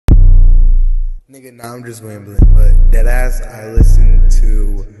Nigga, now I'm just rambling, but deadass, I listened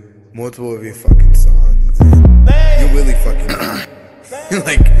to multiple of your fucking songs, and you're really fucking,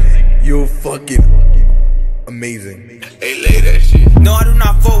 like, you're fucking amazing. Hey, lay that shit. No, I do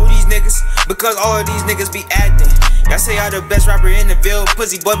not fuck with these niggas, because all of these niggas be acting. Y'all say y'all the best rapper in the field,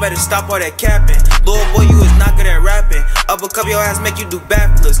 pussy boy better stop all that capping. Little boy, you is not good at rapping. Uppercut your ass, make you do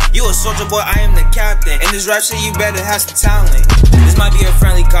backflips. You a soldier boy, I am the captain. In this rap shit, you better have some talent. This might be a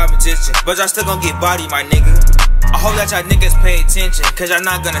friendly competition, but y'all still gon' get body, my nigga. I hope that y'all niggas pay attention, cause y'all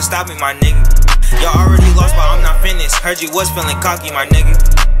not gonna stop me, my nigga. Y'all already lost, but I'm not finished. Heard you was feeling cocky, my nigga.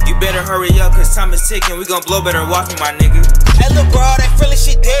 You better hurry up, cause time is ticking. We gon' blow, better watch me, my nigga. Hey, look, bro, all that friendly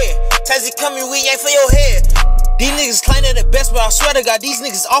shit dead. Tazz coming, we ain't for your head. These niggas claim they the best, but I swear to God, these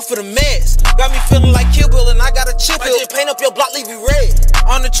niggas off for the mess. Got me feeling like Kill Bill, and I got a chip pill. Paint up your block, leave you red.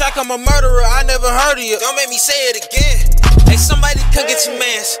 On the track, I'm a murderer, I never heard of you. Don't make me say it again. Hey, somebody come get your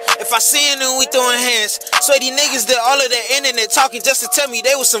mans. If I see you, then we throwing hands. So these niggas did all of that internet talking just to tell me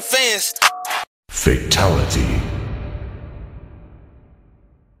they was some fans. Fatality.